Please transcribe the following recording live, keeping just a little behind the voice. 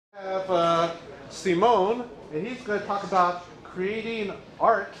have Simone, and he's going to talk about creating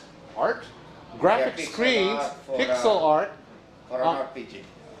graphic Yeah, screens, pixel art pixel art for an RPG.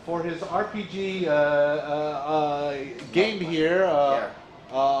 for his RPG game here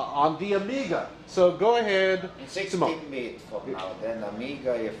on the Amiga. So go ahead, In Simone. 16-bit for now, then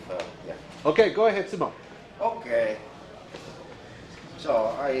Amiga if, yeah. Okay, go ahead, Simone. Okay.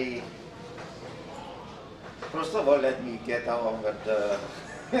 So first of all, let me get over the,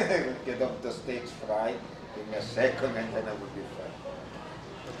 get off the stage fright. Give me a second and then I will be fine.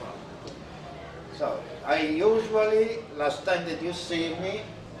 So, I usually, last time that you see me,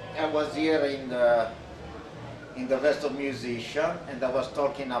 I was here in the Vest of Musician, and I was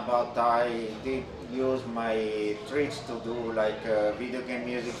talking about I did use my tricks to do like video game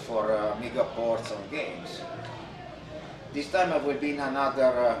music for Amiga ports on games. This time I will be in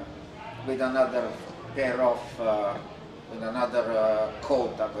another, with another pair of, with another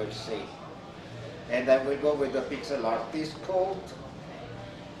coat, I will say. And I will go with the pixel artist coat.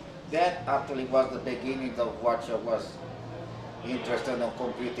 That actually was the beginning of what I was interested in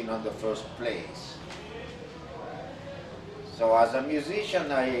computing on the first place. So as a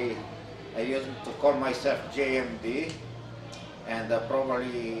musician, I used to call myself JMD, and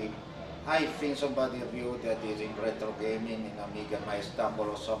probably I think somebody of you that is in retro gaming in Amiga might stumble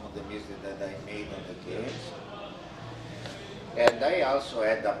on some of the music that I made on the games. And I also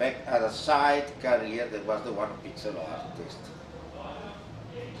had a side career that was the one pixel artist.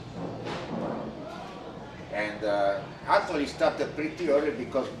 And actually started pretty early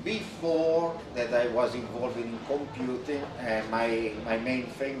because before that I was involved in computing, and my main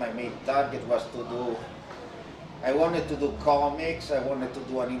thing, my main target was to do, I wanted to do comics, I wanted to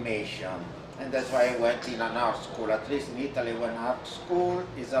do animation. And that's why I went in an art school. At least in Italy, when art school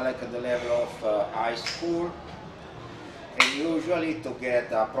is like at the level of high school. And usually to get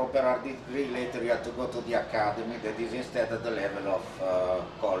a proper art degree later you have to go to the academy that is instead at the level of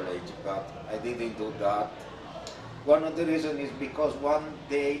college, but I didn't do that. One of the reasons is because one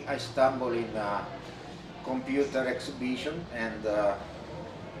day I stumbled in a computer exhibition, and that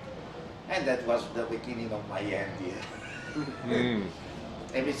was the beginning of my end here.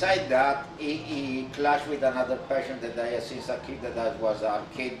 And besides that, he clashed with another passion that I had since a kid, that was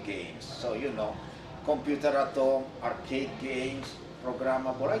arcade games. So you know, computer at home, arcade games,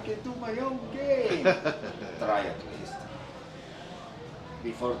 programmable. I can do my own game. Try at least.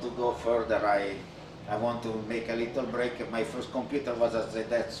 Before to go further, I want to make a little break. My first computer was a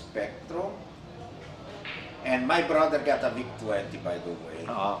ZX Spectrum, and my brother got a VIC-20, by the way.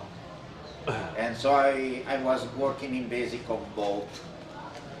 And so I was working in BASIC on both.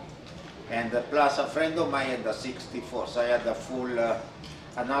 And plus a friend of mine had a 64, so I had a full,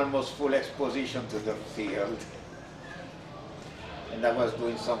 an almost full exposition to the field. And I was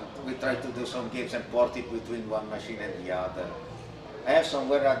doing we tried to do some games and port it between one machine and the other. I have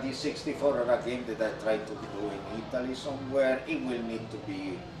somewhere a D64 or a game that I tried to do in Italy somewhere. It will need to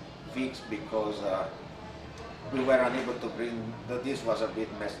be fixed because we were unable to bring, the disc was a bit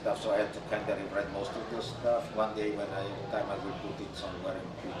messed up, so I had to kind of rewrite most of the stuff. One day when I have time I will put it somewhere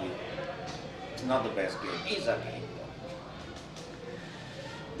in PD. It's not the best game, it's a game.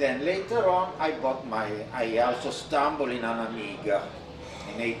 Then later on, I also stumbled in an Amiga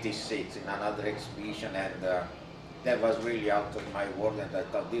in '86 in another exhibition, and that was really out of my world, and I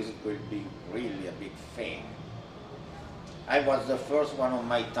thought this will be really a big thing. I was the first one on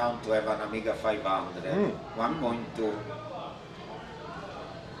my town to have an Amiga 500, 1.2.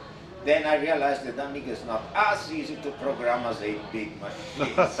 Then I realized that Amiga is not as easy to program as a big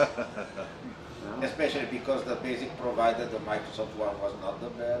machine. Especially because the BASIC provided, the Microsoft one was not the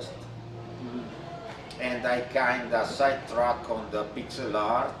best. And I kind of sidetracked on the pixel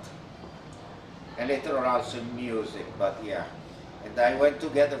art, and later on also music, but yeah. And I went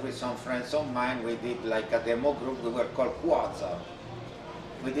together with some friends of mine, we did like a demo group, we were called Quasar.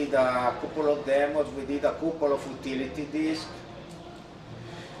 We did a couple of demos, we did a couple of utility discs.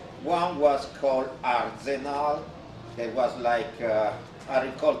 One was called Arsenal, that was like, I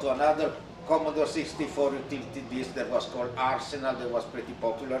recall to another Commodore 64 utility disc that was called Arsenal, that was pretty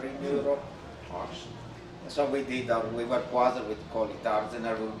popular in Europe. So we did, we were Quasar, we call it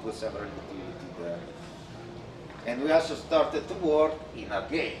Arsenal, we put several utility there. And we also started to work in a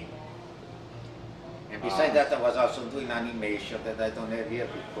game. And besides that, I was also doing animation that I don't have here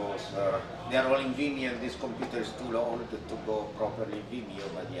because they are all in Vimeo, and this computer is too old to go properly in Vimeo,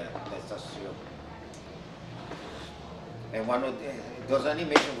 but yeah, let's assume. And one of those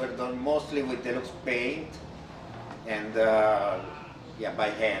animations were done mostly with Deluxe Paint and yeah, by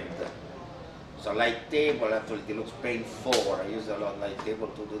hand. So light table actually deluxe paint 4. I use a lot light table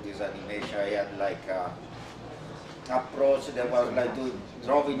to do this animation. I had like a approach that was like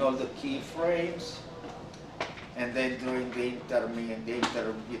drawing all the keyframes, and then doing the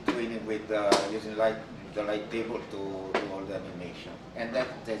inter-between with using the light table to do all the animation. And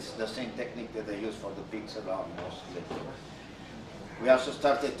that's the same technique that I use for the pixel art mostly. We also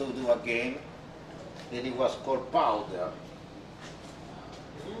started to do a game that it was called Powder.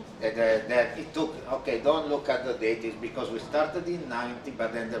 That it took, okay, don't look at the date, it's because we started in 90,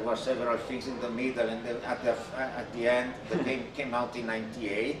 but then there were several things in the middle, and then at the end, the game came out in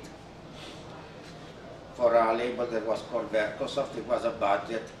 98 for a label that was called Microsoft. It was a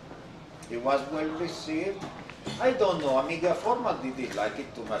budget. It was well received. I don't know, Amiga Format didn't like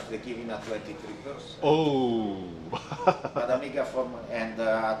it too much. They gave him a 23%. Oh. But Amiga Format and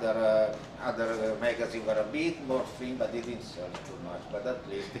other magazines were a bit more thin, but they didn't sell too much. But at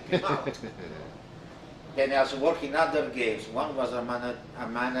least it came out. Then I also worked in other games. One was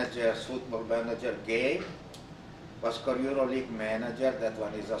a football manager game. Was called EuroLeague Manager. That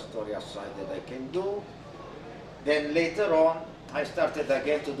one is a story aside that I can do. Then later on, I started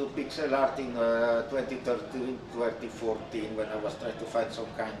again to do pixel art in 2013, 2014, when I was trying to find some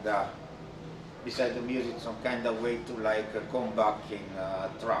kind of, besides the music, some kind of way to like come back in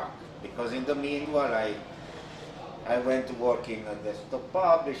track. Because in the meanwhile, I went to work in desktop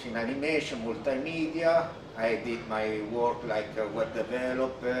publishing, animation, multimedia. I did my work like a web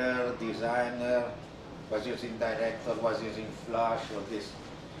developer, designer, was using Director, was using Flash, all this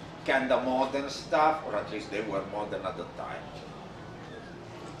kind of modern stuff, or at least they were modern at the time.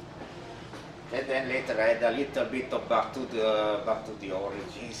 And then later I had a little bit of back to the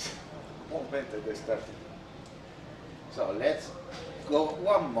origins moment that I started. So let's go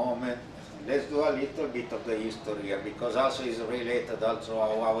one moment. Let's do a little bit of the history here, because also is related also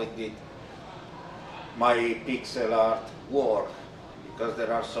how I did my pixel art work. Because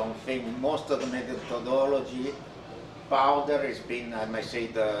there are some things, most of the methodology, Powder has been, I might say,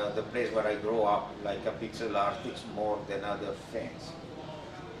 the place where I grew up, like a pixel artist more than other things.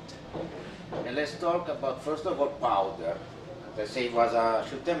 And let's talk about, first of all, Powder. As I say, it was a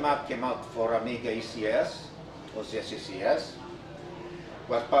shoot 'em up, came out for Amiga ECS, or CSCS.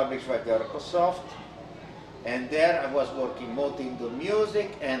 Was published by Microsoft. And there I was working both in the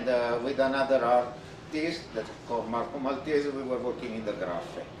music and with another artist that's called Marco Maltese, we were working in the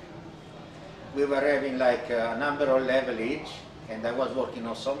graphic. We were having like a number of levels each, and I was working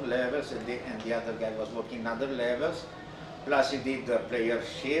on some levels, and the other guy was working other levels. Plus he did the player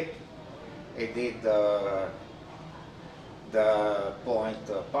ship, he did the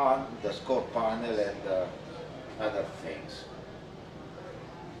score panel, and other things.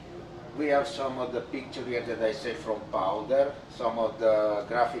 We have some of the picture here that I say from Powder, some of the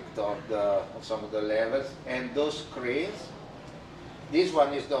graphics of some of the levels, and those screens. This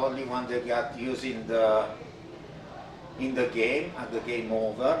one is the only one that got used in the game, at the game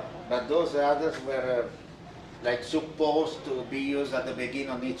over, but those others were like supposed to be used at the beginning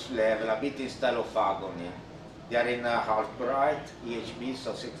on each level, a bit in style of Agony. They are in half bright, EHB,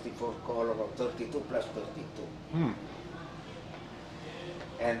 so 64 color or 32 plus 32.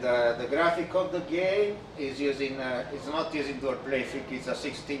 And the graphic of the game is using, it's not using dual play, it's a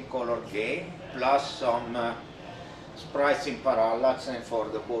 16 color game, plus some sprites in parallax and for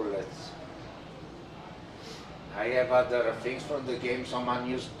the bullets. I have other things from the game, some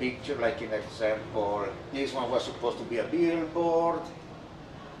unused picture, like in example, this one was supposed to be a billboard.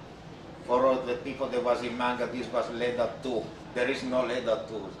 For all the people that was in manga, this was Leda 2. There is no Leda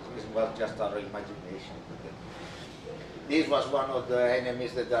 2, this was just our imagination. This was one of the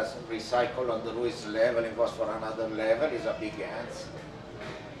enemies that does recycle on the Ruiz level. It was for another level, it's a big ants.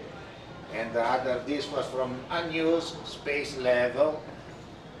 And the other, this was from unused space level.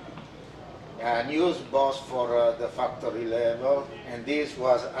 Unused boss for the factory level. And this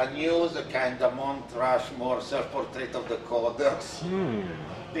was unused kind of Mount Rushmore self-portrait of the coders.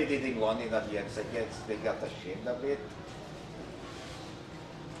 They didn't want it at the end, so I guess they got ashamed of it.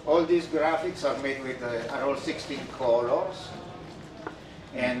 All these graphics are made with, are all 16 colors.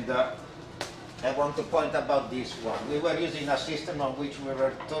 And I want to point about this one. We were using a system on which we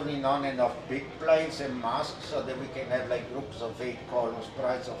were turning on and off big planes and masks so that we can have like groups of 8 color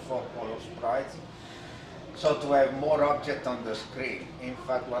sprites or 4 color sprites. So to have more objects on the screen. In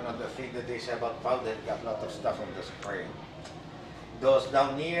fact, one of the things that they say about Powder, got a lot of stuff on the screen. Those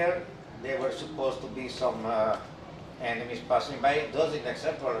down here, they were supposed to be some enemies passing by. Those in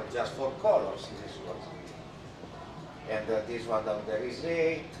example are just 4 colors. This one. And this one down there is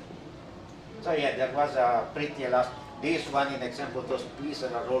 8. So yeah, there was a pretty This one, in example, those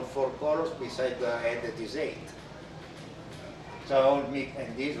pieces are all 4 colors, beside the head that is 8. So all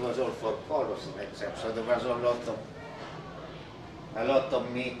and this was all 4 colors in example. So there was a lot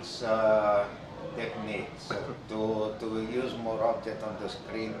of mix techniques to use more objects on the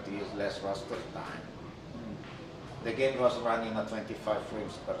screen to use less raster time. The game was running at 25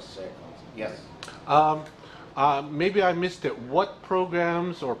 frames per second. Yes? Maybe I missed it. What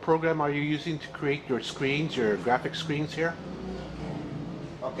programs or program are you using to create your screens, your graphic screens here?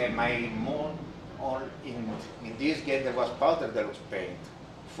 Okay, in this game there was Powder Deluxe Paint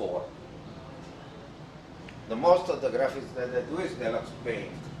 4. The most of the graphics that I do is Deluxe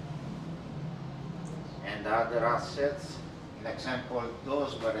Paint. And other assets, in example,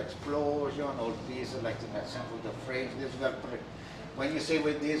 those were explosion, all these, like in example, the frames, these were when you see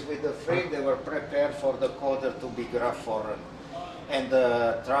with the frame, they were prepared for the coder to be graph foreign and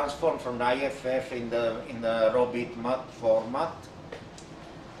transformed from IFF in the raw bitmap format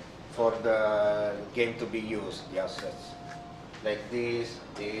for the game to be used, the assets. Like this.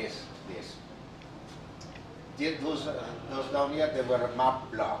 Those down here, they were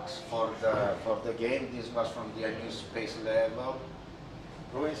map blocks for the game. This was from the new space level,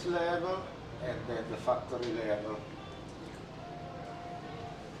 ruins level, and then the factory level.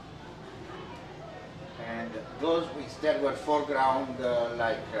 And those instead were foreground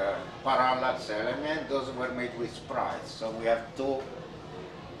parallax element. Those were made with sprites. So we have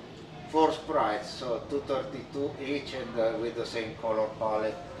 4 sprites, so 232 each, and with the same color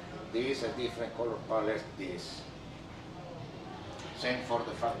palette. This, a different color palette, this. Same for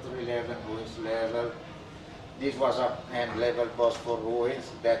the factory level, ruins level. This was a end level boss for ruins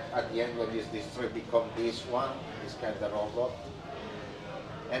that at the end when it's destroyed become this one, this kind of robot.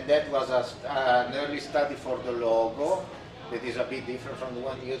 And that was an early study for the logo that is a bit different from the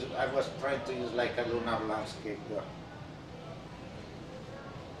one used. I was trying to use like a lunar landscape there.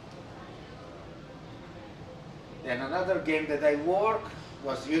 Then another game that I worked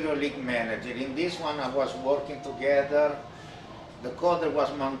was EuroLeague Manager. In this one I was working together. The coder was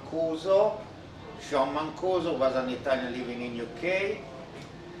Mancuso. Sean Mancuso was an Italian living in UK.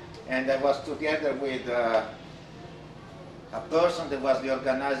 And I was together with a person that was the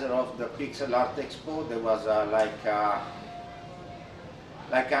organizer of the Pixel Art Expo. There was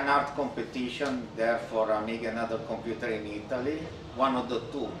like an art competition there for Amiga and other computer in Italy. One of the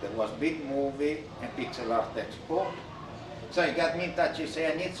two. There was Big Movie and Pixel Art Expo. So he got me in touch. He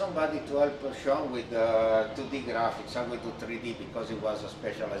said, I need somebody to help Sean with 2D graphics. I will do 3D because he was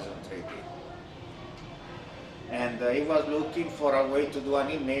specialized on 3D. And he was looking for a way to do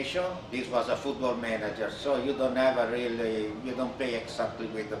animation. This was a football manager, so you don't have you don't play exactly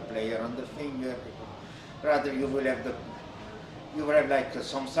with the player on the finger. Rather, you will have like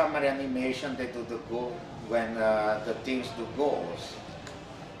some summary animation that do the goal when the teams do goals.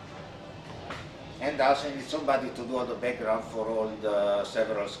 And also you need somebody to do all the background for all the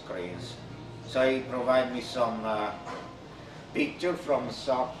several screens. So he provided me some picture from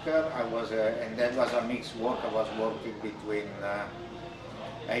soccer. And that was a mixed work. I was working between,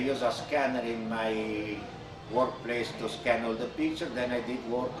 I used a scanner in my workplace to scan all the pictures. Then I did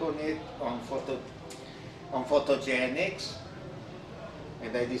work on it, on photogenics.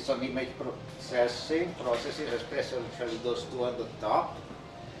 And I did some image processing, especially those two at the top.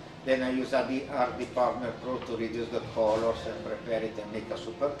 Then I used RD Partner Pro to reduce the colors and prepare it and make a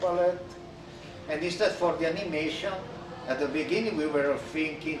super palette. And instead for the animation, at the beginning we were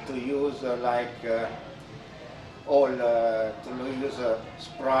thinking to use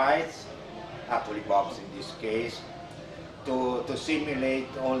sprites, actually bobs in this case, to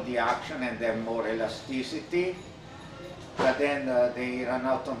simulate all the action and have more elasticity. But then they ran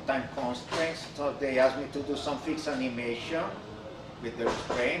out on time constraints, so they asked me to do some fixed animation with the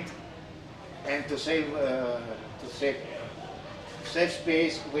paint, and to save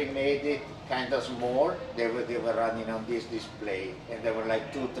space, we made it kind of small. They were running on this display, and there were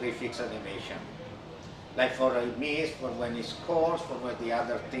like 2-3 fixed animation, like for a miss, for when he scores, for when the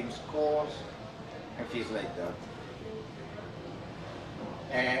other team scores, and things like that.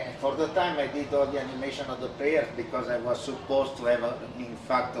 And for the time I did all the animation of the players because I was supposed to have, in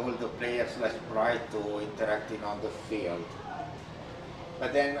fact, all the players like sprite to interacting on the field.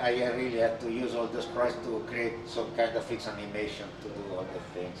 But then I really had to use all the sprites to create some kind of fixed animation to do all the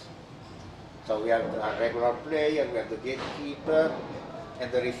things. So we have a regular player, we have the gatekeeper,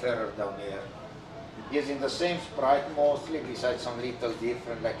 and the referrer down here. Using the same sprite mostly, besides some little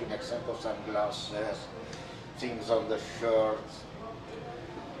different, like in example, sunglasses, things on the shirts.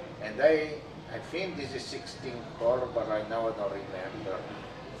 And I think this is 16 color, but right now I don't remember,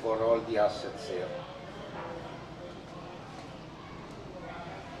 for all the assets here.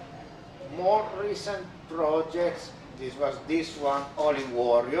 more recent projects, this one, Holy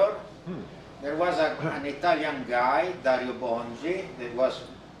Warrior. There was an Italian guy, Dario Bongi, that was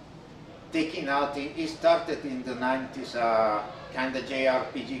taking out, he started in the 90s kind of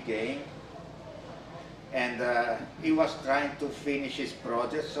JRPG game, and he was trying to finish his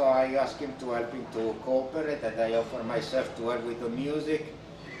project, so I asked him to help him to cooperate, and I offered myself to help with the music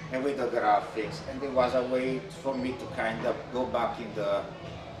and with the graphics, and it was a way for me to kind of go back in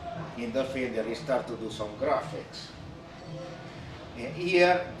the field and restart to do some graphics. And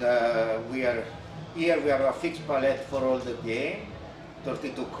here we have a fixed palette for all the game,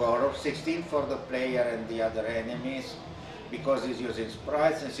 32 colors, 16 for the player and the other enemies, because it's using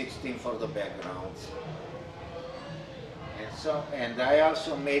sprites, and 16 for the backgrounds. And I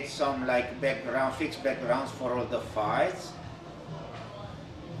also made some like fixed backgrounds for all the fights.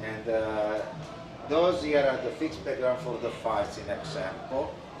 And those here are the fixed background for the fights in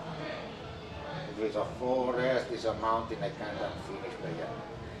example. There's a forest, there's a mountain, I kind of finished by here.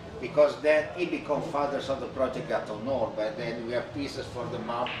 Because then it became further, so the project got on all, but then we have pieces for the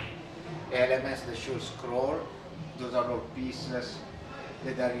map, elements that should scroll. Those are all pieces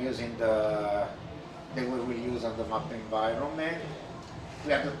that are using that we will use on the map environment.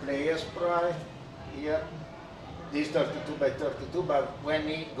 We have the player sprite here. This 32 by 32, but when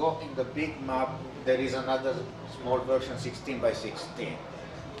we go in the big map, there is another small version, 16 by 16.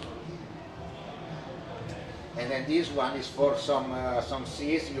 And then this one is for some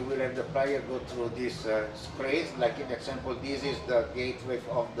scenes. You will have the player go through these screens. Like in example, this is the gateway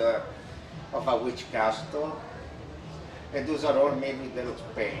of a witch castle, and those are all made with deluxe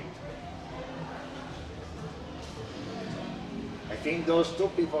paint. I think those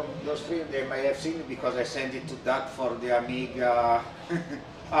three, they may have seen it because I sent it to Doug for the Amiga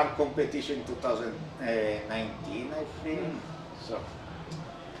art competition in 2019, I think. So,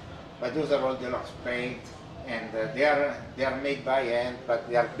 but those are all deluxe paint, and they are made by hand, but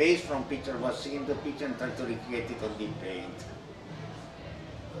they are based from picture. Was seen the picture and tried to recreate it on the paint.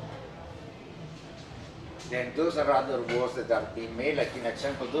 Then those are other walls that are being made. Like in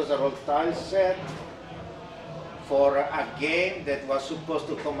example, those are all tile set for a game that was supposed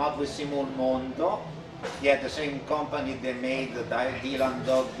to come out with Simone Mondo. Yeah, the same company that made the Dylan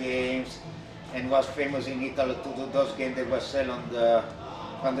Dog games and was famous in Italy to do those games that were sold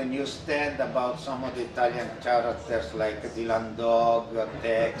on the newsstand about some of the Italian characters like Dylan Dog,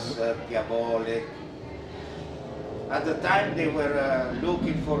 Tex, Diabolic. At the time they were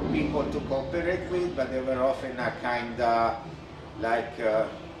looking for people to cooperate with, but they were often a kind of like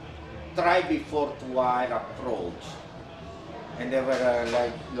try before to hire approach, and they were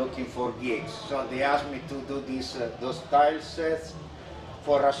like looking for gigs. So they asked me to do those tile sets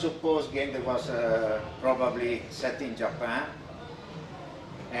for a supposed game that was probably set in Japan,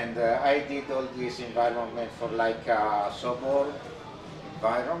 and I did all this environment for like a suburb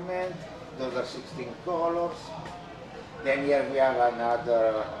environment. Those are 16 colors. Then here we have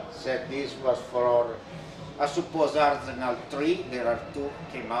another set. This was for I suppose Arsenal 3, there are 2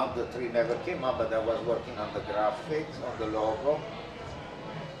 came out, the 3 never came out, but I was working on the graphics, on the logo.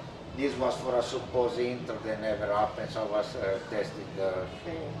 This was for a supposed intro that never happened, so I was testing the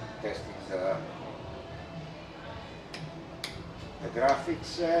graphics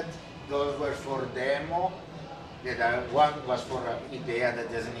set. Those were for demo. One was for Idea,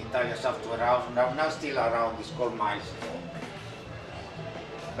 that is an Italian software house, now still around, it's called Milestone.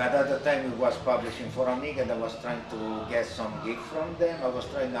 But at the time it was publishing for Amiga, and I was trying to get some gig from them. I was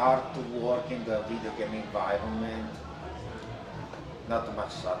trying hard to work in the video game environment. Not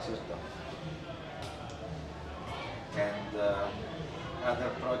much success though. And other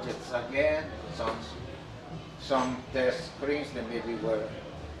projects again, some test screens that maybe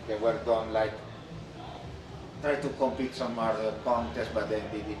were done like try to compete some other contests, but then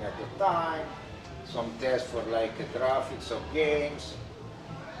they didn't have the time. Some tests for like graphics of games.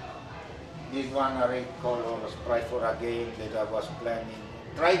 This one a red color sprite for a game that I was planning.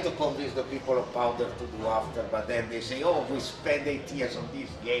 Try to convince the people of Powder to do after, but then they say, oh, we spent 8 years on this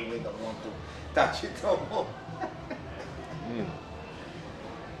game, we don't want to touch it no more.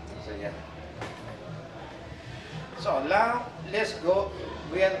 So yeah. So now let's go,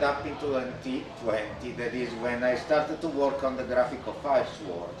 we end up in 2020, that is when I started to work on the graphic of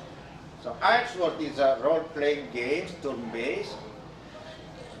Iceworld. So Iceworld is a role-playing game, turn-based,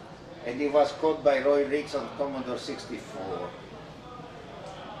 and it was coded by Roy Riggs on Commodore 64.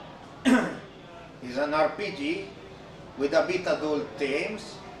 It's an RPG with a bit adult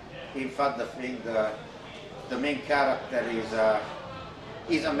themes. In fact, the main character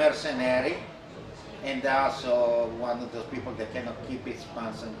is a mercenary and also one of those people that cannot keep his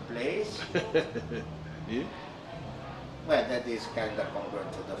pants in place. Yeah. Well, that is kind of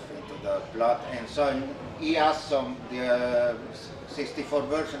congruent to the plot, and so he has some, the 64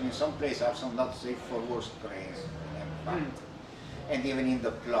 version in some place have some not safe for work screens, in fact. And even in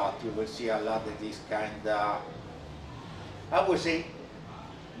the plot you will see a lot of these kind of, I would say,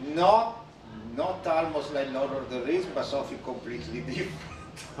 not almost like Lord of the Rings, but something completely different.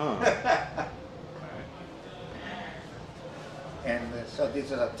 Huh. And so this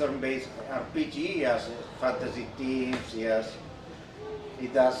is a turn-based RPG. He has fantasy themes. He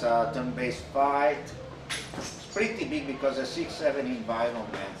does a turn-based fight. It's pretty big because there's 6-7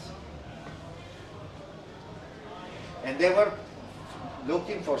 environments. And they were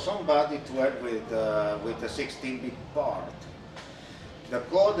looking for somebody to help with the 16-bit part. The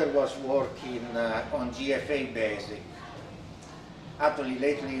coder was working on GFA Basic. Actually,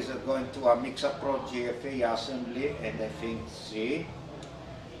 lately he's going to a mix-approach GFA assembly, and I think C.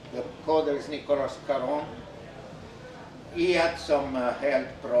 The coder is Nicolas Caron. He had some health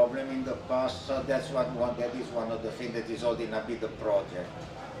problem in the past, so that is one of the things that is holding a bit the project.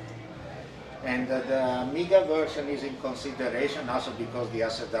 And the Amiga version is in consideration also because the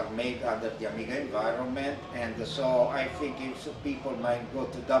assets are made under the Amiga environment, and so I think if people might go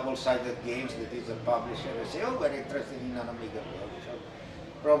to double-sided games, that is a publisher, and say, oh, we're interested in an Amiga version,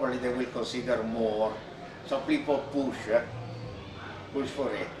 probably they will consider more. So people push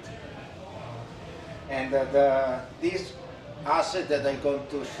for it. And these assets that I'm going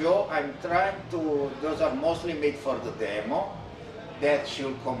to show, I'm trying to, those are mostly made for the demo. That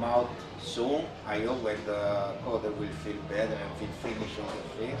should come out soon. I hope when the coder will feel better and will finish all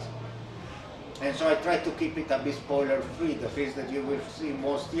the things. And so I try to keep it a bit spoiler free. The things that you will see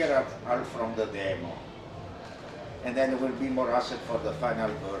most here are from the demo. And then there will be more assets for the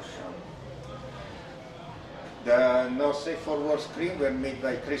final version. The No Safe for Work screen were made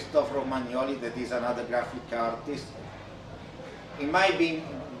by Christophe Romagnoli, that is another graphic artist. In my opinion,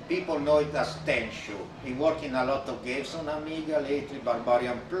 people know it as Tenshu. He worked in a lot of games on Amiga lately,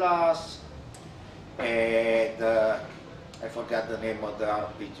 Barbarian Plus, and I forgot the name of the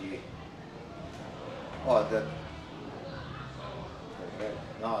RPG. Oh, the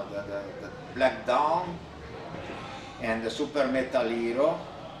Black Dawn, and the Super Metal Hero,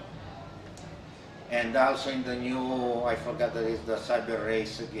 and also in the new, I forgot that is the Cyber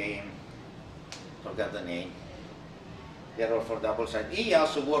Race game, forgot the name. They're all for double side. He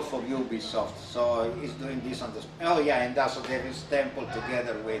also worked for Ubisoft, so he's doing this on the. Oh yeah, and also David Stemple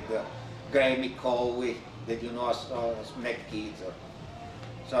together with Grammy Cowie, that you know as McKeeter.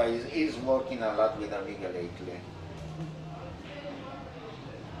 So he's working a lot with Amiga lately.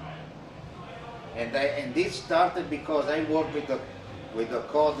 And this started because I worked with the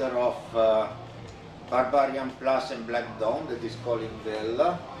coder of Barbarian Plus and Black Dawn, that is Colin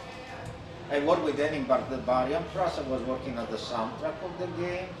Vella. I worked with them in Barbarian Plus. I was working on the soundtrack of the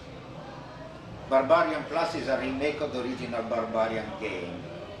game. Barbarian Plus is a remake of the original Barbarian game.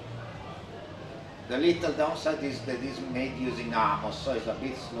 The little downside is that it's made using Amos, so it's a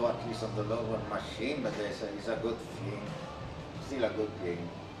bit slow, at least on the lower machine, but it's a good thing. Still a good game.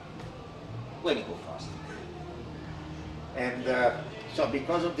 When you go fast. And so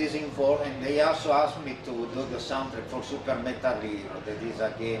because of this involved, and they also asked me to do the soundtrack for Super Metal Hero, that is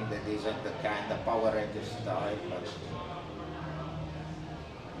a game that isn't the kind of Power Rangers style.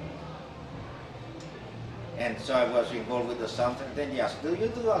 And so I was involved with the soundtrack. Then he asked, do you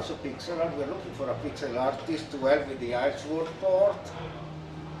do also pixel art? We're looking for a pixel artist to help with the Iceworld port.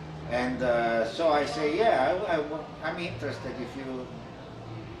 And so I say, yeah, I'm interested if you,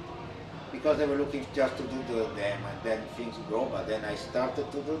 because they were looking just to do the demo, and then things grow, but then I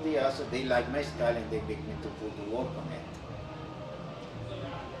started to do the asset. They like my style and they make me to put the work on it.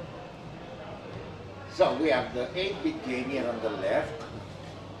 So we have the 8-bit game here on the left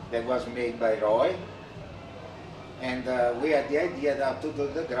that was made by Roy. And we had the idea that to do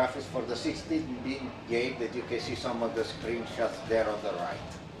the graphics for the 16-bit game, that you can see some of the screenshots there on the right.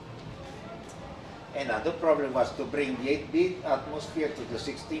 And the problem was to bring the 8-bit atmosphere to the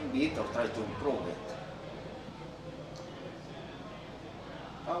 16-bit or try to improve it.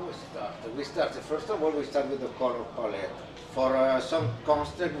 How we started? First of all, we started with the color palette. For some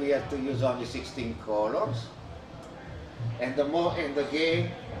construct, we had to use only 16 colors. And the game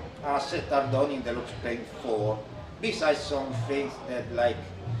assets are done in Deluxe Paint 4. Besides some things that like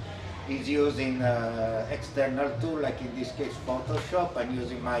is using external tool, like in this case Photoshop. I'm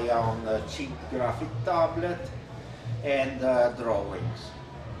using my own cheap graphic tablet and drawings.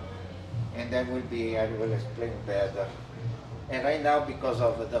 And then I will explain better. And right now, because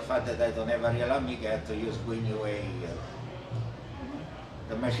of the fact that I don't have a real Amiga, I have to use GUI.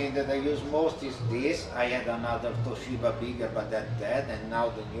 The machine that I use most is this. I had another Toshiba bigger, but that's dead, and now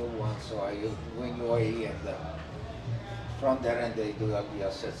the new one, so I use GUI, and from there, and they do all the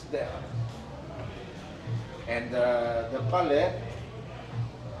assets there. And the palette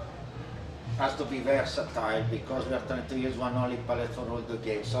has to be versatile because we are trying to use one only palette for all the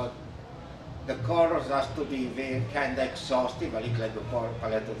games. So the colors has to be very kind of exhaustive, like the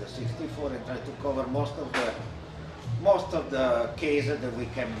palette of the 64, and try to cover most of the cases that we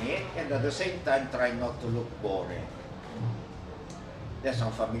can make, and at the same time try not to look boring. That's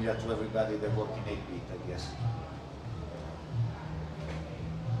unfamiliar to everybody that works in 8-bit, I guess.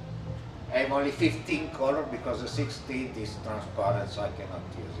 I have only 15 colors because the 16 is transparent, so I cannot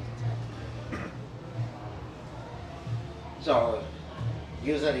use it. So,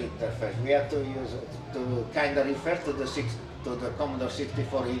 user interface. We have to use it to kind of refer to the Commodore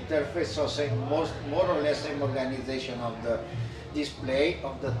 64 interface, so more or less same organization of the display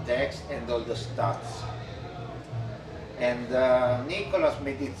of the text and all the stats. And Nicholas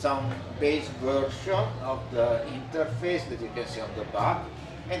made its own base version of the interface that you can see on the back,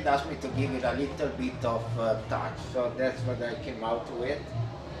 and asked me to give it a little bit of touch. So that's what I came out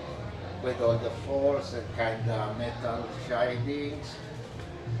with all the folds and kind of metal shadings,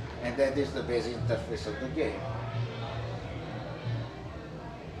 and that is the base interface of the game.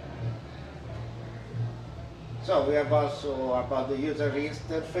 So we have also about the user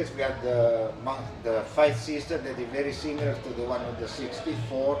interface. We have the fight system that is very similar to the one of the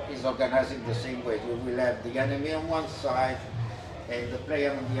 64. Is organized in the same way. We will have the enemy on one side and the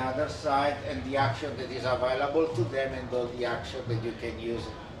player on the other side, and the action that is available to them, and all the action that you can use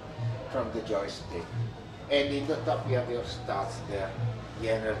from the joystick. And in the top you have your stats there, the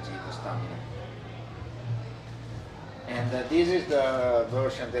energy, the stamina. And this is the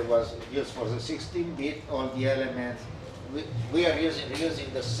version that was used for the 16-bit. All the elements, we are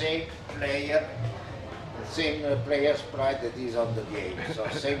using the same player, the same player sprite that is on the game. So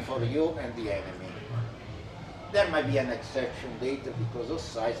same for you and the enemy. There might be an exception later because of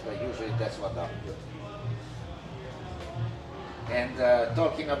size, but usually that's what happens. And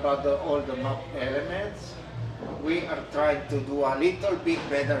talking about all the map elements, we are trying to do a little bit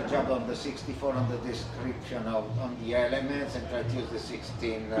better job on the 64 on the description on the elements, and try to use the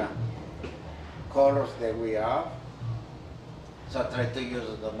 16 colors that we have. So I try to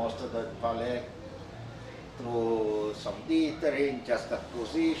use the most of the palette through some dithering, just at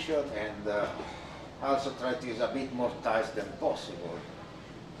position, and also try to use a bit more tiles than possible.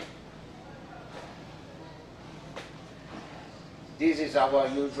 This is how I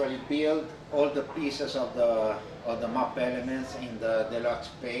usually build all the pieces of the map elements in the deluxe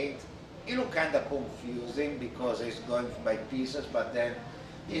paint. It looks kind of confusing because it's going by pieces, but then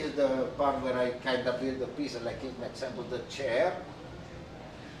this is the part where I kind of build the pieces, like in example the chair.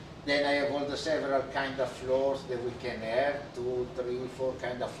 Then I have all the several kind of floors that we can have, 2, 3, 4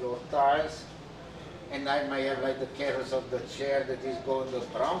 kind of floor tiles. And I might have like the carrots of the chair that is going the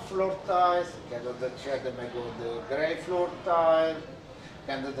brown floor tiles, kind of the chair that might go the gray floor tile,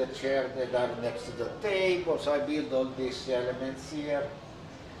 kind of the chair that are next to the table. So I build all these elements here.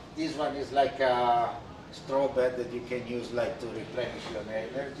 This one is like a straw bed that you can use like to replenish your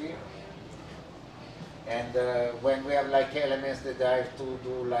energy. And when we have like elements that I have to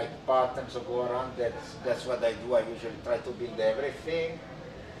do like patterns or go around, that's what I do. I usually try to build everything.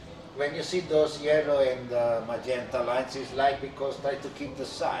 When you see those yellow and magenta lines, it's like because try to keep the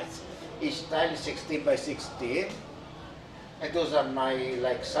size. Each tile is 16 by 16, and those are my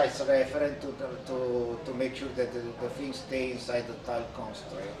like size reference to make sure that the things stay inside the tile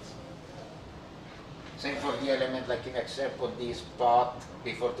constraints. Same for the element, like in example, this pot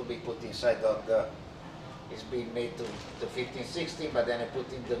before to be put inside of the, it's being made to the 15, 16, but then I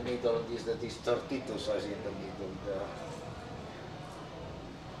put in the middle this that is 32, so it's in the middle there.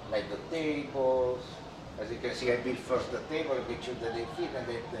 Like the tables, as you can see, I built first the table, make sure that they fit,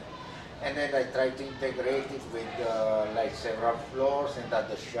 and then I try to integrate it with like several floors and add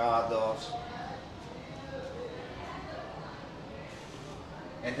the shadows.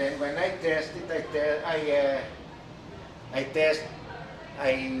 And then when I test it,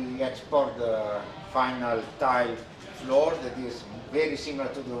 I export the final tile floor that is very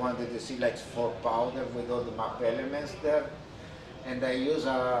similar to the one that you see like for powder with all the map elements there. And I use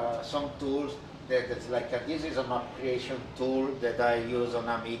some tools that's like this is a map creation tool that I use on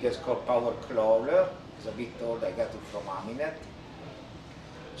Amiga. It's called Power Crawler. It's a bit old. I got it from Aminet.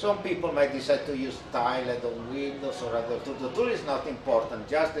 Some people might decide to use tiled on Windows or other tools. The tool is not important,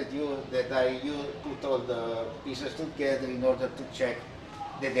 just that you put all the pieces together in order to check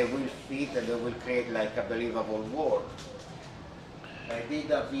that they will fit and they will create like a believable world. I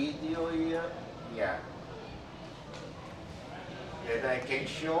did a video here, yeah, that I can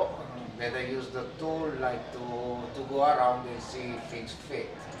show that I use the tool like to go around and see if things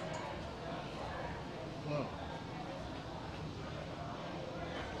fit. Wow.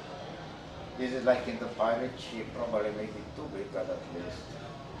 This is like in the pirate ship, probably maybe too big at least.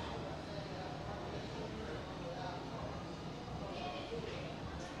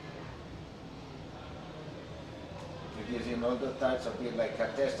 Using all the types of it like a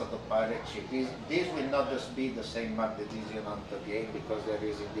test of the pirate ship. This will not just be the same map that is used on the game because they're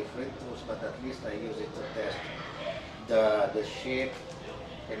using different tools, but at least I use it to test the ship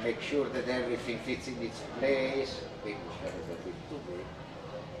and make sure that everything fits in its place. Maybe that is a bit too big.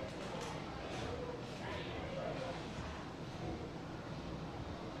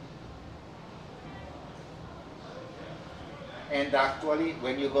 And actually,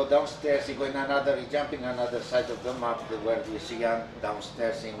 when you go downstairs, you go in you jump in another side of the map where you see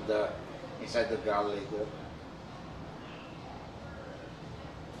downstairs inside the galley there.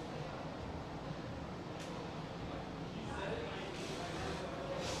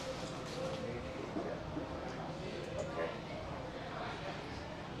 Okay.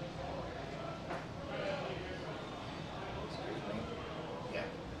 Excuse me. Yeah.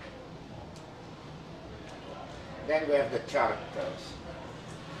 Then we have the characters.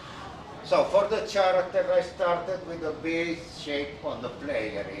 So for the character, I started with the base shape on the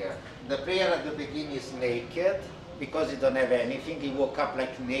player here. The player at the beginning is naked because he don't have anything. He woke up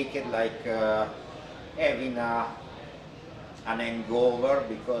like naked, like having an hangover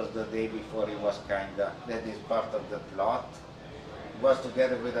because the day before he was that is part of the plot. He was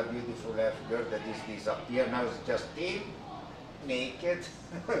together with a beautiful girl that is disappeared. Now it's just him, naked,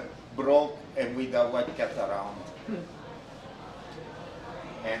 broke, and with a white cat around.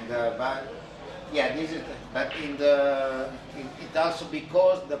 And but yeah, this is. But it also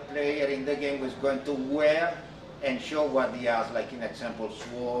because the player in the game was going to wear and show what he has, like in example,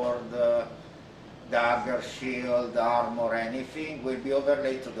 sword, dagger, shield, armor, anything will be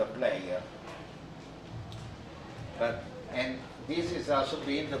overlaid to the player. And this is also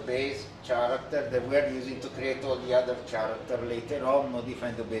being the base character that we're using to create all the other characters later on,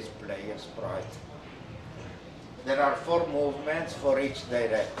 modifying the base player sprite. There are 4 movements for each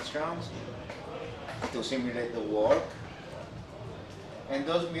direction to simulate the work. And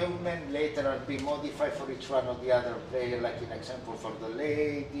those movements later will be modified for each one of the other players, like in example for the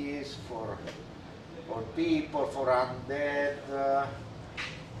ladies, for people, for undead.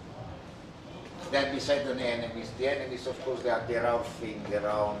 Then beside the enemies of course they have their own thing, their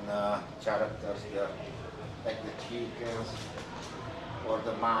own characters, like the chickens or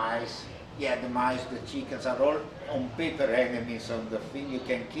the mice. Yeah, the mice, the chickens are all on paper enemies on the thing. You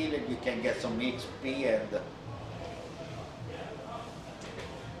can kill it, you can get some XP,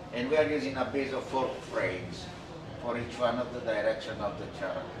 and we are using a base of 4 frames for each one of the direction of the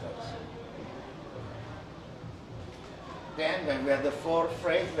characters. Then when we have the 4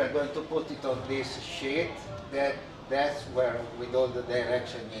 frames, we are going to put it on this sheet. That's where with all the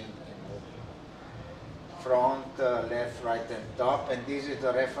direction in front, left, right, and top, and this is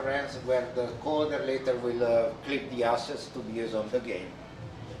the reference where the coder later will clip the assets to be used on the game.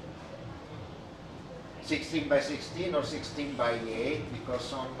 16 by 16 or 16 by 8, because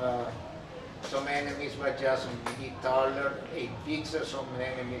some enemies were just a bit taller, 8 pixels, some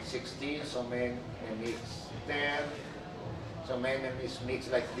enemies 16, some enemies 10, some enemies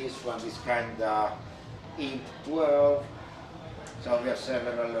mix like this one is kind of int 12, so we have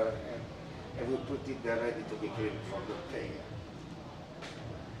several. And we put it there ready to be clipped for the player.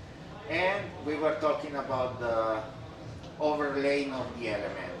 And we were talking about the overlaying of the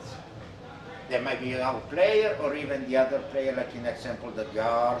elements. There might be our player or even the other player, like in example the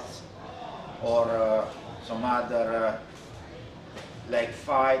guards or some other like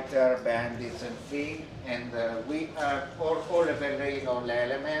fighter, bandits and things. And we are all overlaying all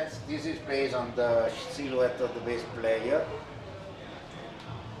elements. This is based on the silhouette of the base player.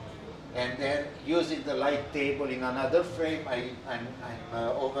 And then using the light table in another frame, I'm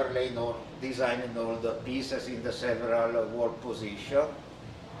overlaying or designing all the pieces in the several world position.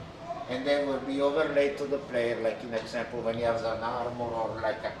 And then will be overlaid to the player, like in example when he has an armor or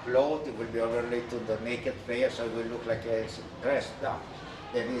like a cloth, it will be overlaid to the naked player, so it will look like he's dressed up.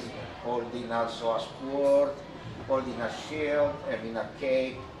 Then he's holding also a sword, holding a shield, having a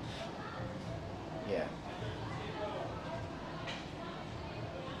cape. Yeah.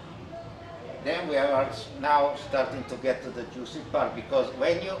 Then we are now starting to get to the juicy part, because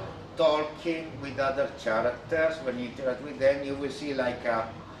when you talking with other characters, when you interact with them, you will see like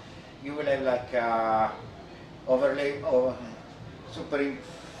you will have like a overlay or super.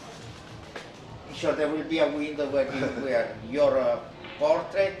 Sure, there will be a window where your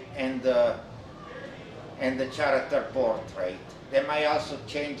portrait and the character portrait. They might also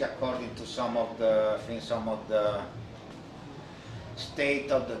change according to some of the things, some of the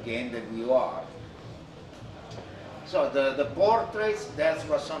state of the game that you are. So the portraits, that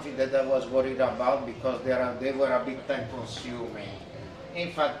was something that I was worried about, because they were a bit time consuming.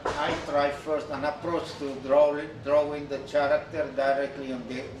 In fact, I tried first an approach to drawing the character directly on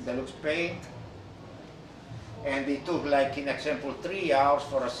the Deluxe Paint, and it took, like in example, 3 hours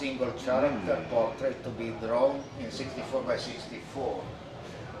for a single character portrait to be drawn in 64 by 64.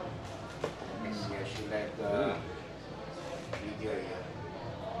 Let me see, I should have the video here.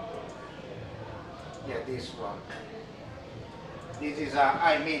 Yeah, this one. This is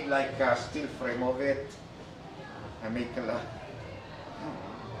I made like a still frame of it. I make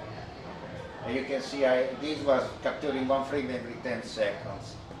and you can see this was capturing 1 frame every 10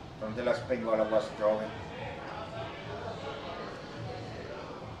 seconds from the last paint while I was drawing.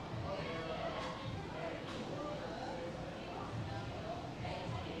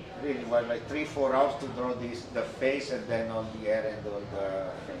 Really was like 3-4 hours to draw the face and then all the hair and all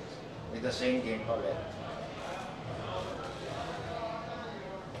the things with the same game palette.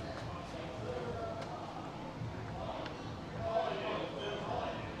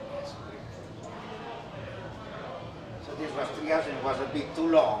 So this was 3 hours and it was a bit too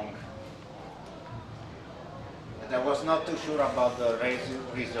long. And I was not too sure about the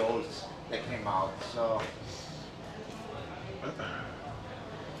results that came out. So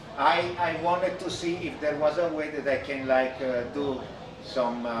I wanted to see if there was a way that I can like do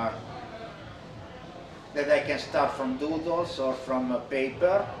some, that I can start from doodles or from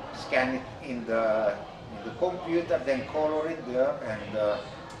paper, scan it in the computer, then color it there,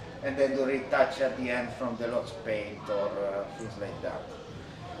 and then do retouch at the end from the Deluxe Paint or things like that.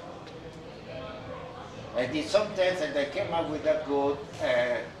 I did some tests and I came up with a good,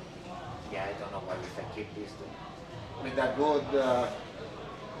 yeah, I don't know why if I keep this thing, with a good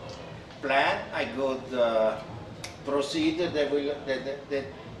plan, a good procedure that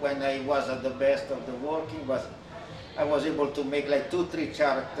when I was at the best of the working, I was able to make like 2-3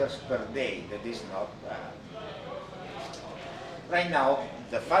 characters per day. That is not bad. Right now,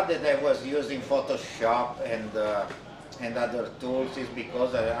 the fact that I was using Photoshop and other tools is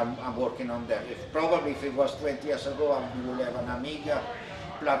because I'm working on them. Probably if it was 20 years ago, I would have an Amiga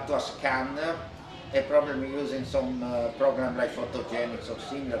plugged to a scanner, and probably using some program like Photogenics or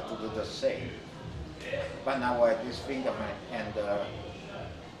similar to do the same. But now I have this thing at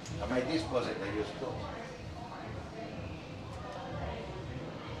my disposal, I use those.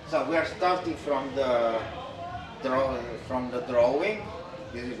 So we are starting from the drawing.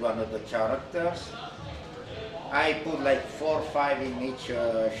 This is one of the characters. I put like 4 or 5 in each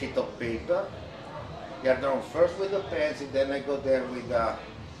sheet of paper. They are drawn first with the pencil, then I go there with a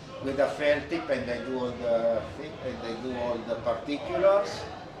felt tip and I do all the particulars.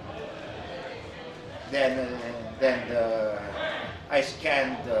 Then I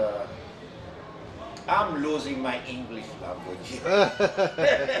scanned. I'm losing my English language.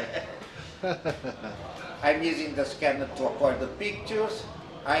 I'm using the scanner to acquire the pictures.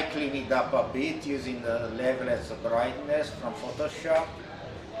 I clean it up a bit using the level as a brightness from Photoshop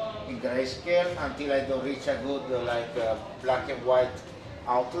in grayscale until I don't reach a good black and white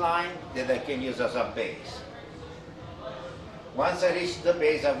outline that I can use as a base. Once I reach the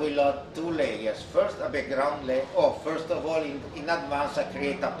base, I will load 2 layers. First, a background layer. First of all, in advance, I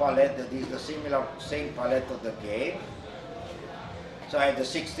create a palette that is the same palette of the game. So I have the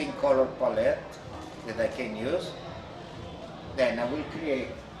 16 color palette that I can use. Then I will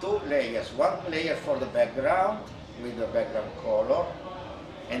create 2 layers. 1 layer for the background with the background color,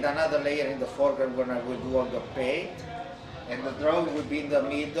 and another layer in the foreground where I will do all the paint. And the drawing will be in the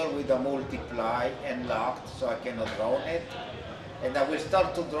middle with a multiply and locked, so I cannot draw it. And I will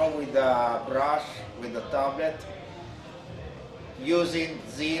start to draw with a brush, with the tablet, using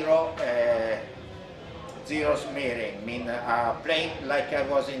zero smearing, mean plain, like I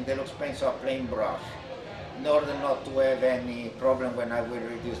was in Deluxe Paint, so a plain brush, in order not to have any problem when I will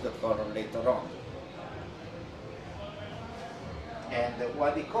reduce the color later on. And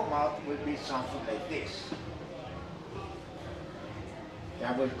what it come out will be something like this.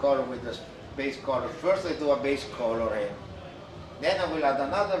 I will color with the base color. First I do a base coloring. Then I will add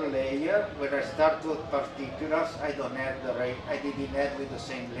another layer where I start with particulars. I didn't add with the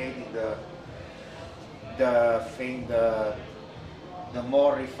same lady the thing, the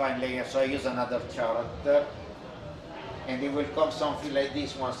more refined layer, so I use another character. And it will come something like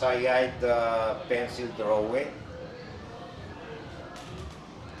this once I add the pencil drawing.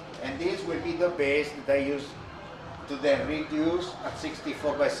 And this will be the base that I use to then reduce at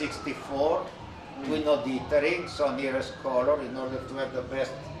 64 by 64 with no dithering, so nearest color, in order to have the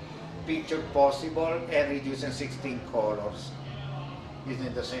best picture possible, and reduce in 16 colors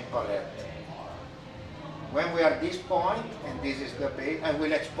using the same palette. When we are at this point, and this is the base, I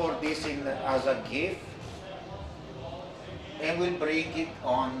will export this in as a GIF, and we'll bring it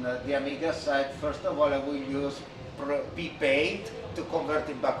on the Amiga side. First of all, I will use P-Paint to convert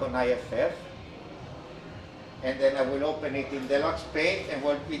it back on IFF. And then I will open it in Deluxe Paint, and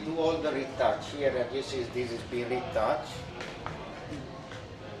when we do all the retouch here, as you see, this is being retouched.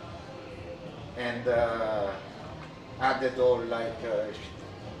 And added all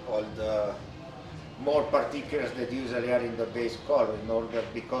the more particulars that usually are in the base color, in order,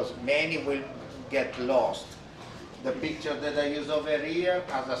 because many will get lost. The picture that I use over here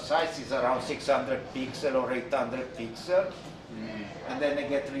as a size is around 600 pixels or 800 pixels. And then they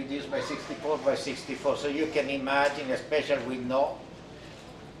get reduced by 64 by 64. So you can imagine, especially with no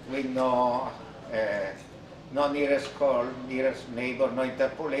nearest neighbor, no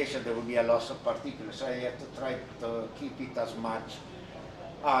interpolation, there will be a loss of particulars. So I have to try to keep it as much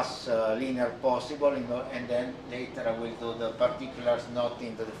as linear possible, and then later I will do the particulars not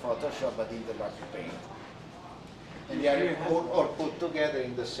in the Photoshop but in the Deluxe Paint. And they are all put together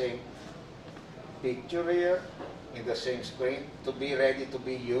in the same picture here, in the same screen, to be ready to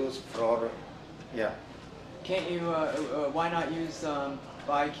be used for, yeah. Can't you, why not use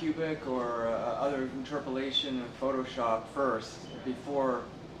bicubic or other interpolation in Photoshop first before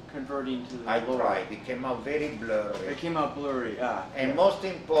converting to the I tried. It came out very blurry. It came out blurry, yeah. And most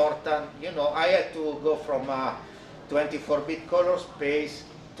important, I had to go from a 24-bit color space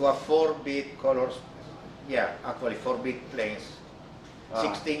to a 4-bit color space. Yeah, actually 4-bit planes,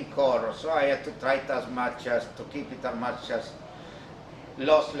 16 colors. So I had to try it as much as, to keep it as much as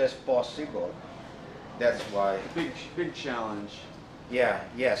lossless possible. That's why. Big challenge.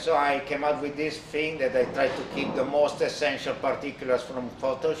 Yeah. So I came out with this thing that I tried to keep the most essential particulars from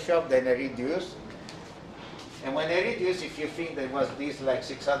Photoshop, then I reduce. And when I reduce, if you think there was this like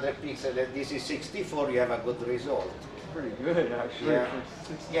 600 pixels and this is 64, you have a good result. Pretty good, actually.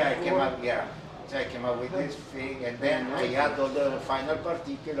 Yeah, I came up with this thing, and then I add all the final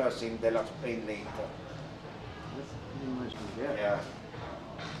particulars in Deluxe Paint later. That's pretty much it. Yeah.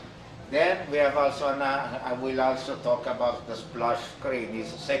 Then we have also, I will also talk about the splash screen.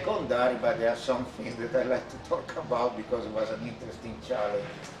 It's secondary, but there are some things that I like to talk about because it was an interesting challenge.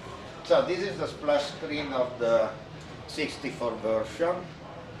 So this is the splash screen of the 64 version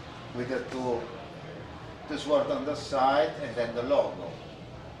with the two swords on the side and then the logo.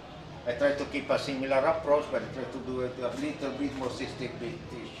 I try to keep a similar approach, but I try to do it a little bit more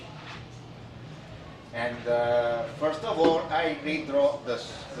 16-bit-ish. And first of all, I redraw the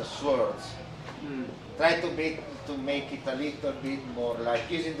swords. Try to make it a little bit more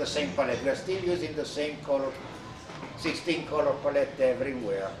like using the same palette. We are still using the same color, 16 color palette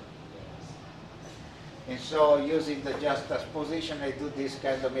everywhere. And so using the just as position, I do this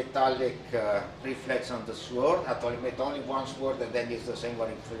kind of metallic reflex on the sword. Actually, I made only one sword and then use the same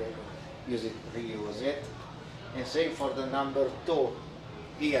one, reuse it. And same for the number 2.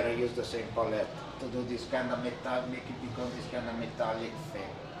 Here I use the same palette to do this kind of metal, make it become this kind of metallic thing.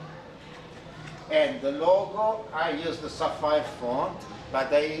 And the logo, I use the Sapphire font,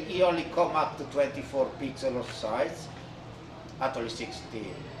 but he only come up to 24 pixels of size, actually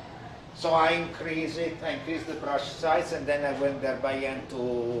 16. So I increase the brush size, and then I went there by hand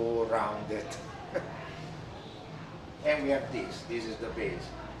to round it. And we have this is the base.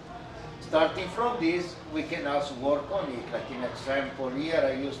 Starting from this, we can also work on it. Like in example here,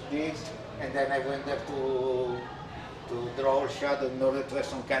 I used this, and then I went there to draw shadow in order to have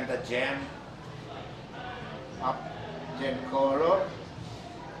some kind of gem color.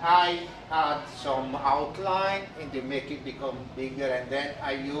 I add some outline and they make it become bigger, and then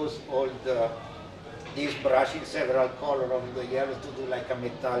I use all this brush in several colors over the years to do like a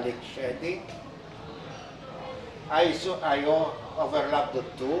metallic shading. I overlap the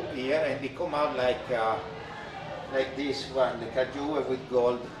two here, and they come out like this one, the Kajue with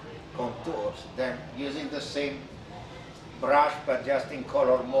gold contours. Then using the same brush but just in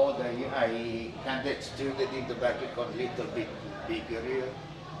color mode, I kind of extruded in the back a little bit bigger here.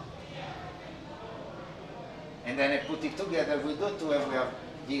 And then I put it together with the two, and we have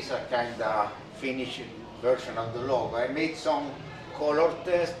this kind of finished version of the logo. I made some color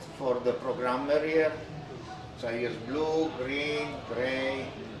test for the programmer here, So I use blue, green, gray,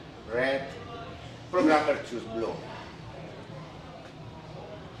 red. Programmer choose blue.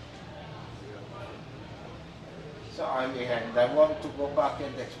 So and I want to go back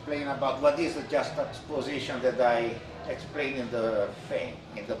and explain about what is the juxtaposition that I explained in the thing,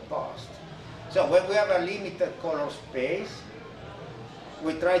 in the past. So when we have a limited color space,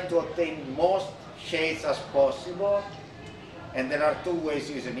 we try to obtain most shades as possible, and there are two ways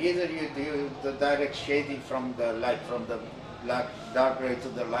using it. Either you do the direct shading from the black dark gray to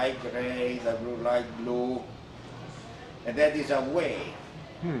the light gray, the blue light blue, and that is a way.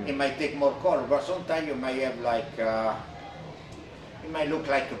 It might take more color, but sometimes you might have like it might look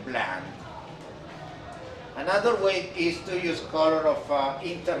like a bland. Another way is to use color of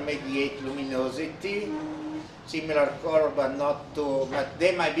intermediate luminosity, similar color but not too, but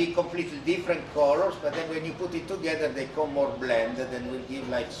they might be completely different colors, but then when you put it together they come more blended and will give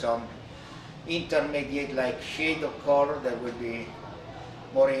like some intermediate like shade of color that will be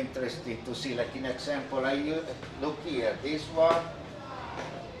more interesting to see. Like in example, I use, look here, this one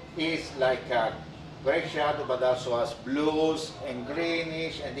is like a gray shadow but also has blues and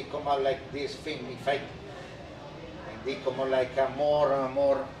greenish, and they come out like this thing. They come out like a more,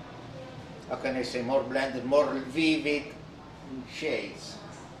 how can I say, more blended, more vivid shades.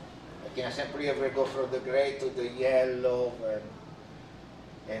 Like in example, here we go from the gray to the yellow,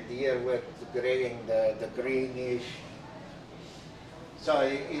 and here with the gray and the greenish. So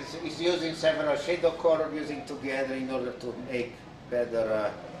it's using several shades of color using together in order to make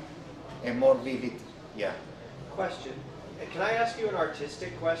better and more vivid. Yeah. Question. Can I ask you an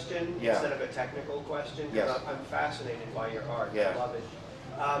artistic question Yeah. instead of a technical question? Yes. Because I'm fascinated by your art. Yeah. I love it.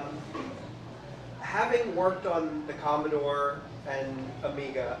 Having worked on the Commodore and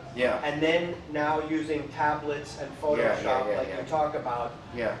Amiga, Yeah. and then now using tablets and Photoshop, yeah, like yeah. you talk about,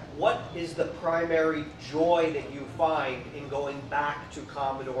 Yeah. what is the primary joy that you find in going back to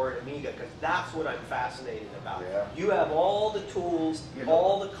Commodore and Amiga? Because that's what I'm fascinated about. Yeah. You have all the tools, You know,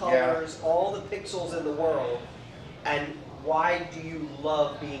 all the colors, all the pixels in the world, and why do you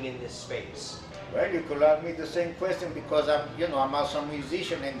love being in this space? Well, you could ask me the same question because I'm also a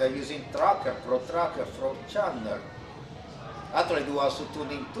musician and I'm using Tracker, Pro Tracker, Pro Channel. Actually, I do also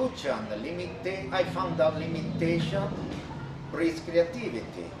tuning 2 channel. I found out limitation breeds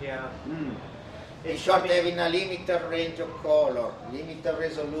creativity. Yeah. In short, having a limited range of color, limited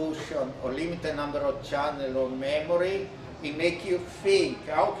resolution, or limited number of channel or memory, it makes you think,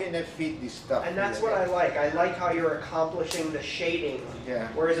 how can I fit this stuff? And that's here? what I like. I like how you're accomplishing the shading. Yeah.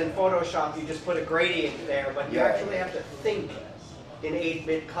 Whereas in Photoshop, you just put a gradient there, but you Yeah. actually have to think in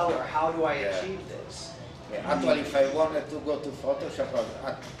 8-bit color, how do I Yeah. achieve this? Yeah, actually, if I wanted to go to Photoshop,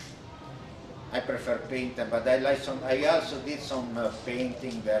 I prefer painting, but I also did some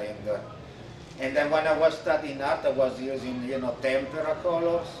painting there and then when I was studying art, I was using, tempera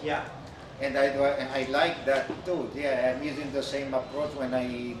colors, Yeah. and I like that too. Yeah, I'm using the same approach when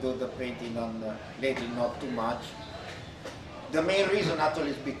I do the painting on, lately not too much. The main reason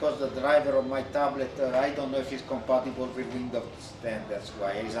actually is because the driver of my tablet, I don't know if it's compatible with Windows 10, that's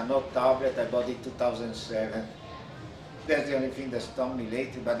why. It's an old tablet, I bought it in 2007. That's the only thing that stopped me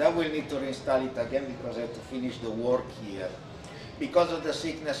lately, but I will need to reinstall it again because I have to finish the work here. Because of the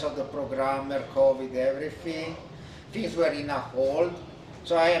sickness of the programmer, COVID, everything, things were in a hold,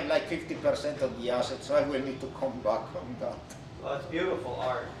 so I have like 50% of the assets, so I will need to come back on that. Well, it's beautiful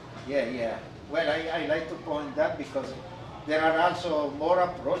art. Yeah, yeah. Well, I like to point that because there are also more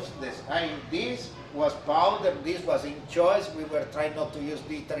approaches. This was powder, this was in choice. We were trying not to use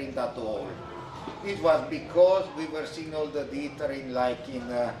dithering at all. It was because we were seeing all the dithering like in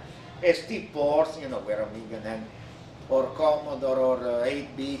ST ports, where Amiga and or Commodore or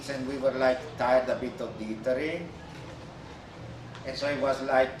 8 bits, and we were like tired a bit of dithering. And so it was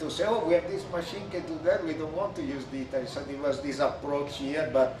like to say, oh, we have this machine can do that, we don't want to use dithering. So there was this approach here,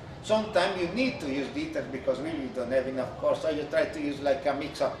 but sometimes you need to use dithering because really you don't have enough core. So you try to use like a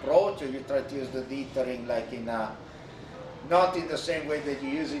mixed approach, or you try to use the dithering like in a, not in the same way that you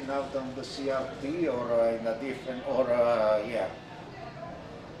use it now on the CRT or in a different, or yeah.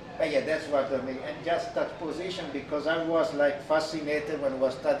 But yeah, that's what I mean. And just that position, because I was like fascinated when I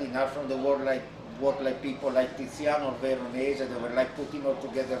was studying art from the world, like work like people like Tiziano or Veronese, they were like putting all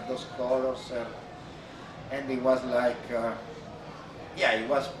together those colors, and it was like, yeah, it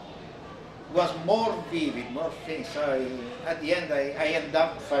was more vivid, more things. So at the end, I ended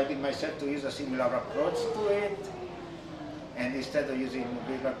up finding myself to use a similar approach to it, and instead of using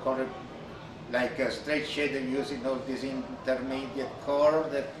bigger color, like a straight shade and using all this intermediate color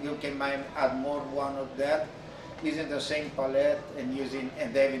that you can add more one of that, using the same palette and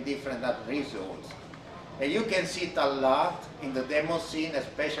having different results. And you can see it a lot in the demo scene,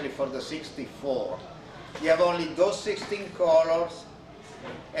 especially for the 64. You have only those 16 colors,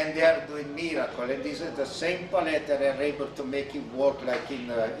 and they are doing miracle. And this is the same palette that are able to make it work like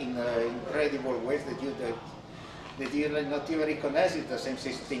in incredible ways that you not even recognize it the same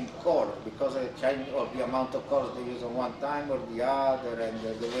 16 colors because of the change of the amount of colors they use on one time or the other, and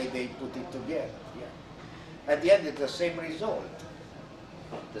the way they put it together. Yeah. At the end, it's the same result,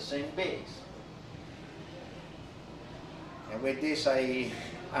 the same base. And with this,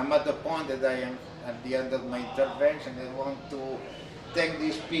 I'm at the point that I am at the end of my intervention. I want to thank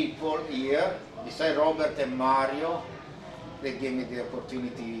these people here, besides Robert and Mario. They gave me the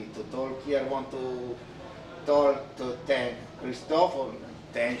opportunity to talk here. I want to thank Christopher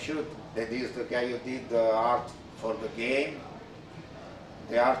Tenshut, that is the guy who did the art for the game,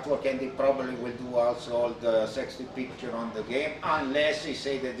 the artwork, and he probably will do also all the sexy picture on the game, unless he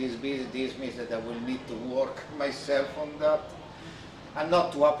say that he's busy. This means that I will need to work myself on that. I'm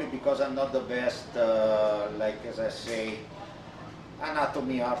not too happy because I'm not the best, like as I say,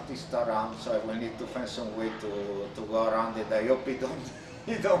 anatomy artist around, so I will need to find some way to go around it. I hope it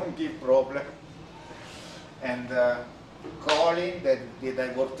don't give problem. And Colin, that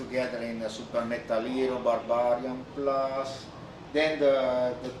I work together in Super Metal Hero, Barbarian Plus. Then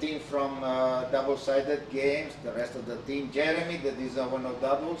the team from Double-Sided Games, the rest of the team. Jeremy, that is one of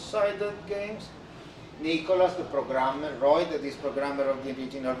Double-Sided Games. Nicholas, the programmer. Roy, that is programmer of the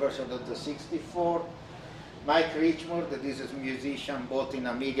original version of the 64. Mike Richmore, that is a musician both in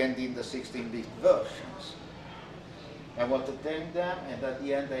Amiga and in the 16-bit versions. I want to thank them, and at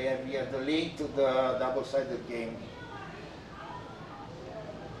the end I have here the link to the Double-Sided Game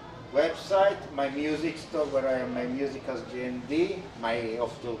website, my music store where I have my music as GND, my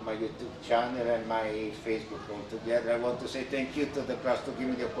YouTube channel and my Facebook all together. I want to say thank you to the class to give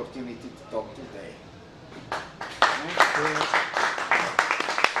me the opportunity to talk today. Thank you.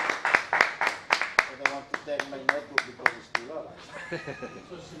 And I want to thank my notebook because it's still alive.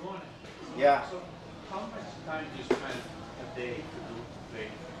 So Simone, yeah. So how much time do you spend a day to do play?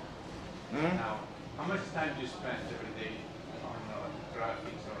 Now, how much time do you spend every day on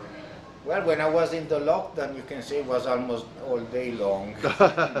graphics or Amiga? Well, when I was in the lockdown, you can say it was almost all day long.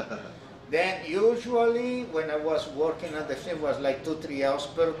 Then usually when I was working on the film, it was like 2-3 hours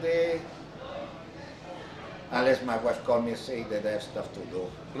per day. Unless my wife called me and say that I have stuff to do.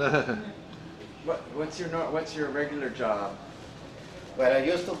 What's your regular job? Well, I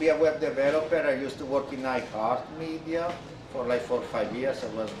used to be a web developer. I used to work in iHeart Media for like 4 or 5 years. I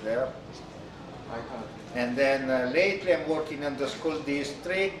was there. And then lately I'm working in the school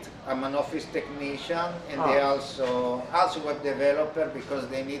district. I'm an office technician, and they also web developer because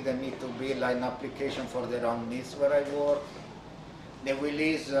they needed me to build an application for their own needs where I work. Then we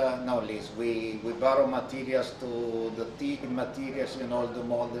we borrow materials to the team materials and all the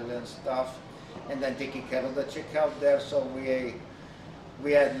model and stuff, and then taking care of the checkout there. So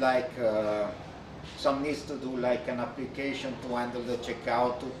we had like some needs to do like an application to handle the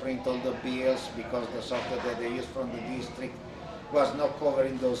checkout, to print all the bills, because the software that they use from the district was not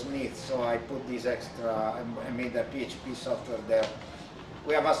covering those needs. So I put this extra, I made a PHP software there.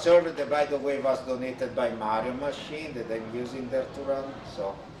 We have a server that, by the way, was donated by Mario Machine that I'm using there to run.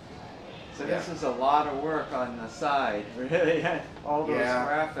 So yeah. This is a lot of work on the side, really. All those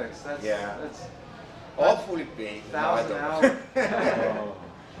graphics. That's hopefully paid. 1,000 hours.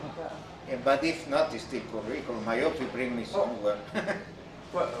 Yeah, but if not, it's still curriculum. I hope you bring me somewhere.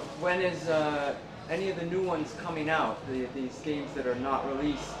 When is any of the new ones coming out? These games that are not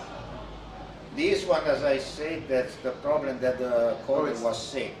released? This one, as I said, that's the problem, that the coder was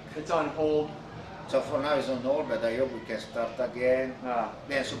sick. It's on hold. So for now it's on hold, but I hope we can start again.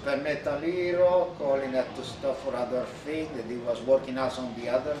 Then Super Metal Hero, Colin had to stop for other things, that he was working also on the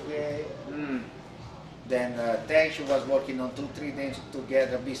other game. Then Tenchu was working on 2-3 games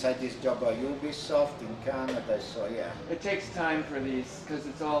together beside this job at Ubisoft in Canada, so yeah. It takes time for these, because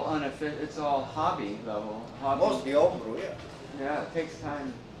it's all it's all hobby level. Mostly homebrew, yeah. Yeah, it takes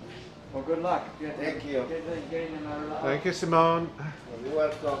time. Well, good luck. Thank you. Getting them out of Thank you, Simone. You're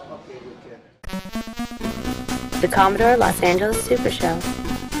welcome. Okay, we can. The Commodore Los Angeles Super Show.